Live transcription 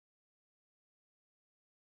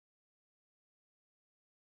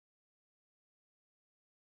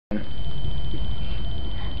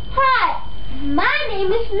Hi, my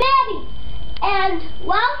name is Maddie, and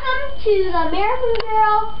welcome to the American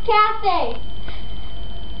Girl Cafe.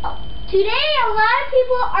 Today, a lot of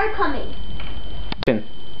people are coming.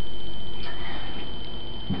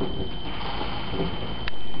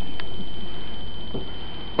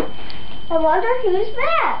 I wonder who's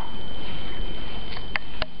that?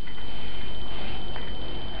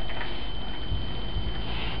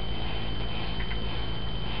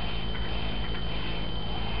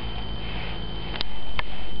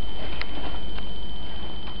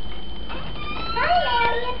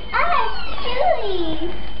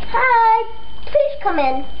 Hi, please come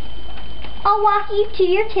in. I'll walk you to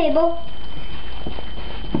your table.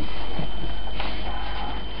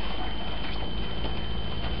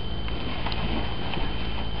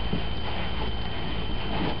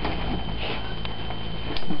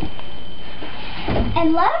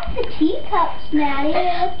 And love the teacups, Maddie.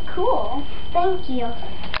 They look cool. Thank you.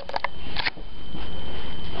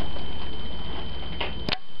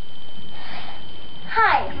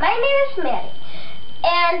 Hi, my name is Maddie.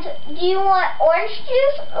 And do you want orange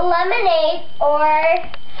juice, lemonade,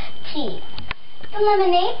 or tea? The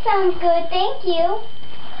lemonade sounds good, thank you.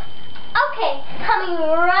 Okay, coming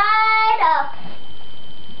right up.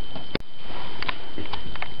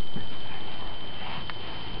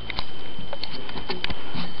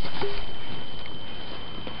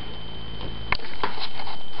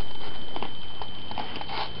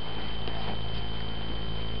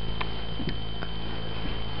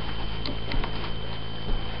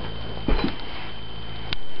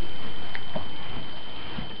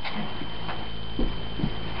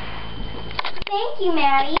 Thank you,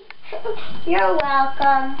 Maddie. You're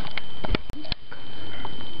welcome.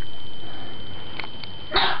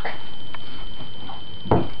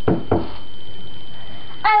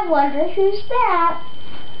 I wonder who's that?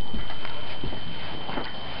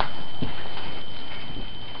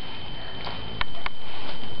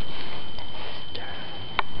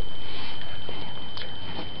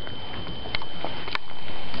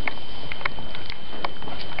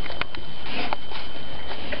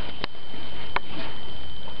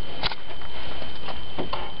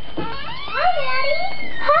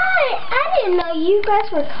 You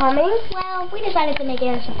guys were coming? Well, we decided to make it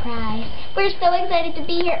a surprise. We're so excited to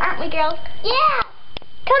be here, aren't we, girls? Yeah!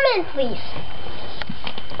 Come in, please.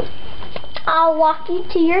 I'll walk you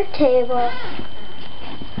to your table.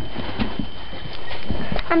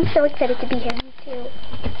 I'm so excited to be here. Me too.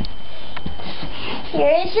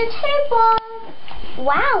 Here is your table.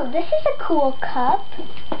 Wow, this is a cool cup.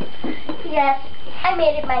 Yes, I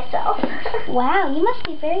made it myself. Wow, you must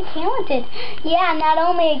be very talented. Yeah, not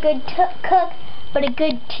only a good cook, but a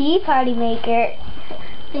good tea party maker.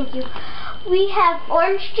 Thank you. We have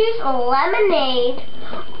orange juice, lemonade,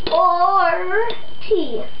 or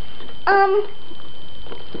tea. Orange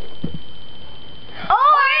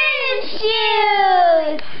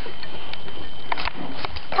juice!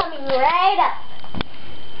 Coming right up.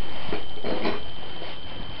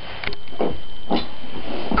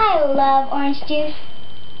 I love orange juice.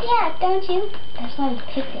 Yeah, don't you? That's why we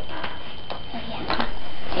picked it. Oh, yeah.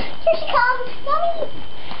 Here she comes, Mommy!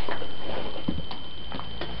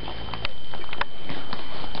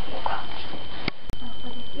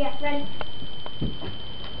 Yeah, ready.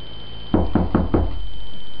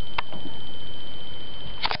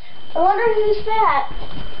 I wonder who's that?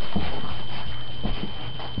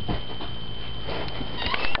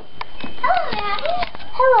 Hello, Maddie.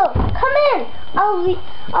 Hello, come in.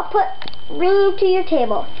 I'll bring you to your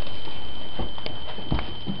table.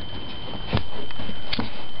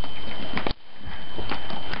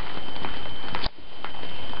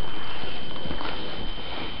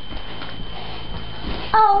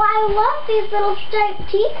 Oh, I love these little striped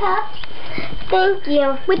teacups. Thank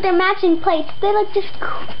you. With their matching plates, they look just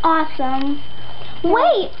awesome.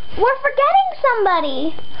 Wait, we're forgetting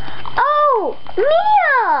somebody. Oh,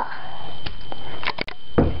 Mia!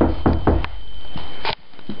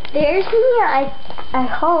 There's Mia, I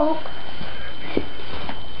hope.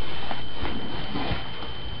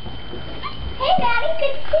 Hey, Maddie,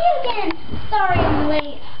 good to see you again. Sorry I'm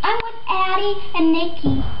late. I'm with Addie and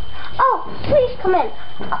Nikki. Oh, please come in.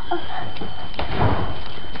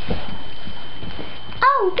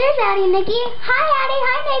 Oh, there's Addie and Nikki. Hi, Addie.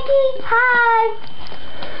 Hi, Nikki. Hi.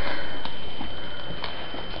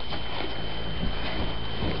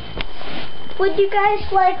 Would you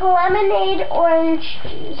guys like lemonade, orange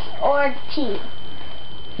juice, or tea?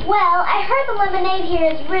 Well, I heard the lemonade here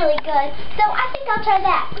is really good, so I think I'll try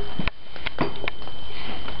that.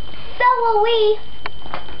 So will we.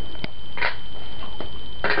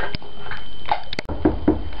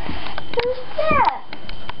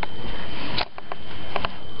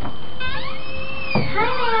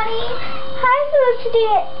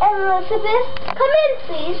 Elizabeth. Come in,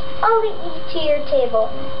 please. I'll lead you to your table.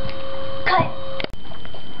 Cut.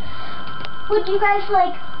 Would you guys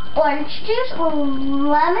like orange juice, or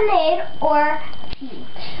lemonade, or tea?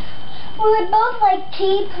 We would both like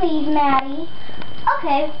tea, please, Maddie.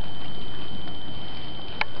 Okay.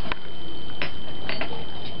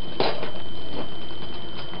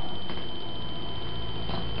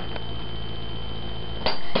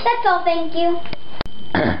 That's all, thank you.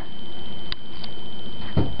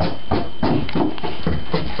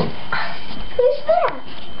 Who's there?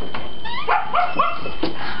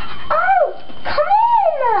 Oh, come in.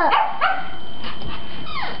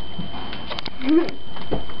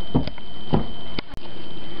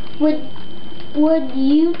 Would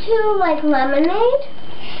you two like lemonade?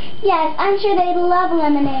 Yes, I'm sure they'd love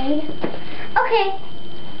lemonade. Okay.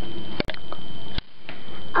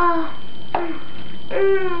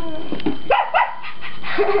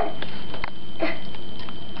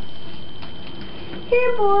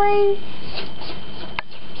 Here, boys.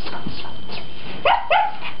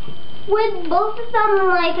 Would both of them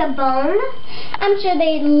like a bone? I'm sure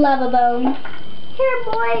they'd love a bone. Here,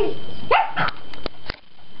 boys.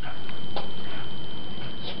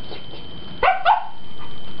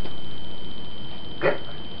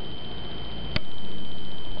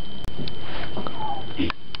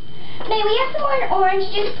 May we have some more orange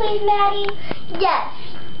juice, please, Maddie? Yes.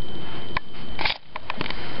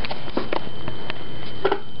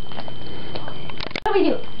 What do we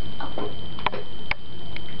do?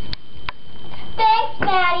 Thanks,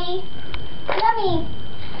 Maddie. Yummy.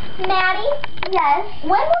 Maddie? Yes. When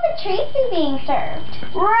will the treats be being served?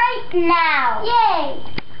 Right now. Yay!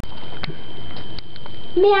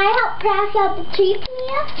 May I help pass out the treats,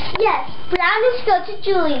 Mia? Yes. Brownies go to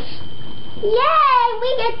Julie's. Yay! We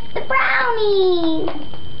get the brownies!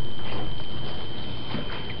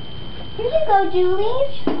 Here you go,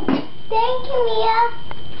 Julie's. Thank you, Mia.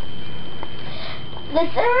 The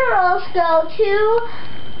cinnamon rolls go to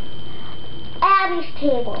Abby's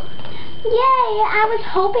table. Yay! I was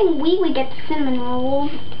hoping we would get the cinnamon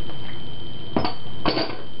rolls.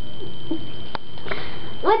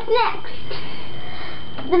 What's next?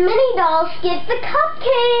 The mini dolls get the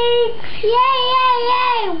cupcakes. Yay, yay,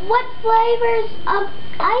 yay! What flavors of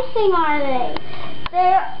icing are they?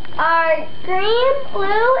 There are green,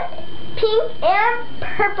 blue, pink, and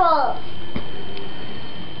purple.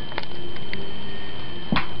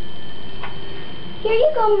 Here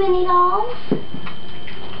you go, mini dolls.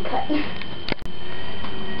 Cut.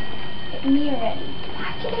 Get me ready. Why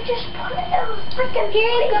did I just put it in the freaking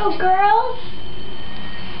Here you go, girls.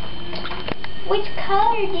 Which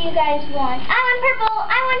color do you guys want? I want purple.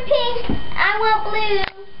 I want pink. I want blue.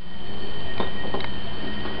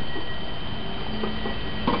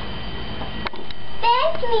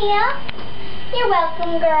 Thanks, Mia. You're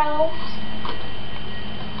welcome, girls.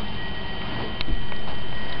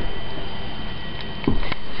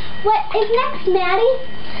 What is next, Maddie?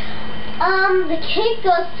 The cake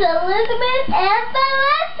goes to Elizabeth and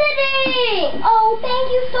Felicity. Oh,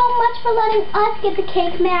 thank you so much for letting us get the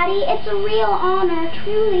cake, Maddie. It's a real honor.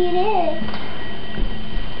 Truly it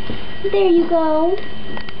is. There you go.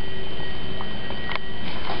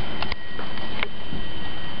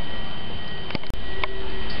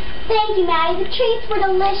 Thank you, Maddie. The treats were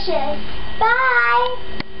delicious. Bye.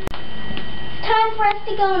 It's time for us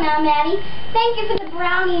to go now, Maddie. Thank you for the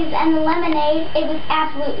brownies and the lemonade. It was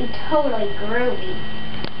absolutely, totally groovy.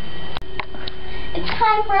 It's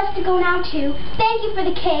time for us to go now, too. Thank you for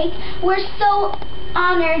the cake. We're so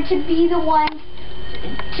honored to be the ones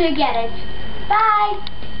to get it. Bye.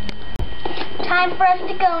 Time for us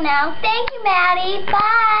to go now. Thank you, Maddie.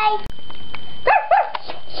 Bye.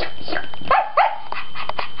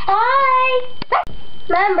 Bye.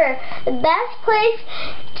 Remember, the best place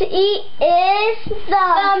to eat is the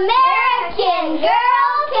American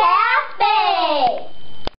Girl Cafe.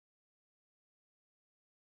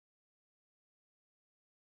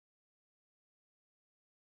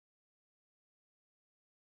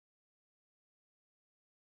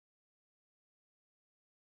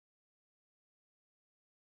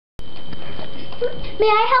 May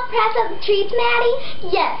I help pass out the treats, Maddie?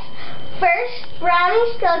 Yes. First,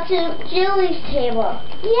 brownies go to Julie's table.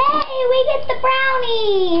 Yay, we get the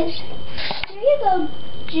brownies. Here you go,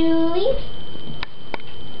 Julie.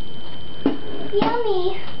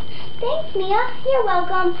 Yummy. Thanks, Mia. You're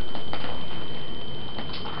welcome.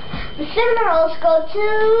 The cinnamon rolls go to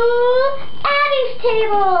Abby's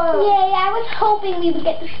table. Yay, I was hoping we would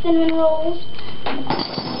get the cinnamon rolls.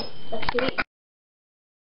 Let's see.